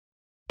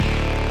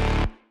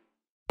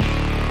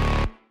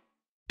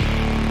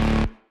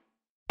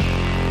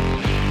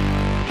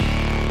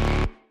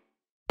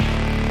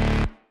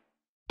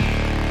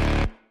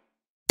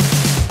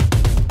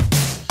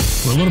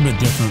We're a little bit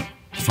different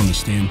from the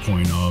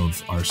standpoint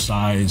of our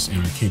size and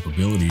our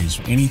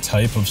capabilities. Any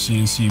type of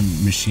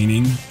CNC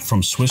machining,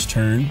 from Swiss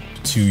turn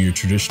to your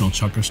traditional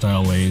chucker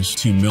style lathes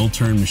to mill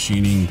turn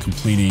machining,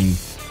 completing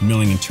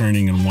milling and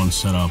turning in one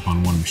setup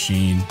on one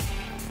machine,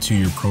 to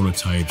your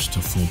prototypes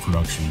to full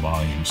production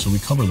volume. So we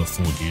cover the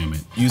full gamut.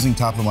 Using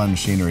top-of-the-line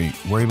machinery,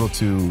 we're able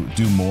to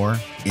do more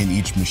in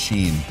each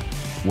machine,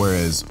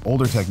 whereas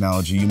older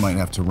technology, you might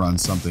have to run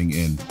something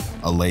in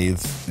a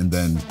lathe and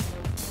then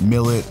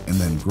mill it and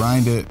then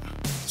grind it.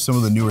 Some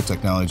of the newer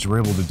technology, we're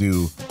able to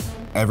do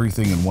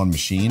everything in one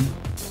machine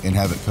and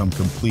have it come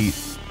complete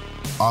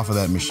off of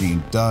that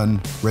machine,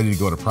 done, ready to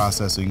go to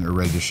processing or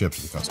ready to ship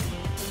to the customer.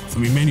 I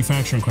mean,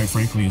 manufacturing, quite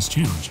frankly, is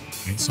challenging.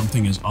 Right?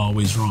 Something is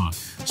always wrong.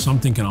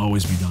 Something can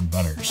always be done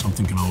better.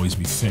 Something can always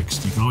be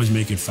fixed. You can always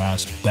make it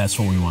faster. That's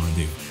what we want to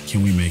do.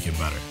 Can we make it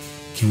better?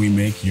 Can we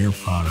make your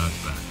product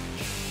better?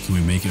 Can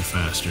we make it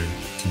faster?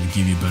 Can we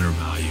give you better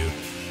value?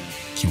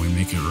 Can we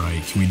make it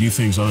right? Can we do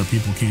things other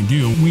people can't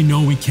do? We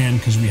know we can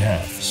because we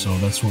have. So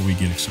that's what we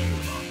get excited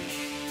about.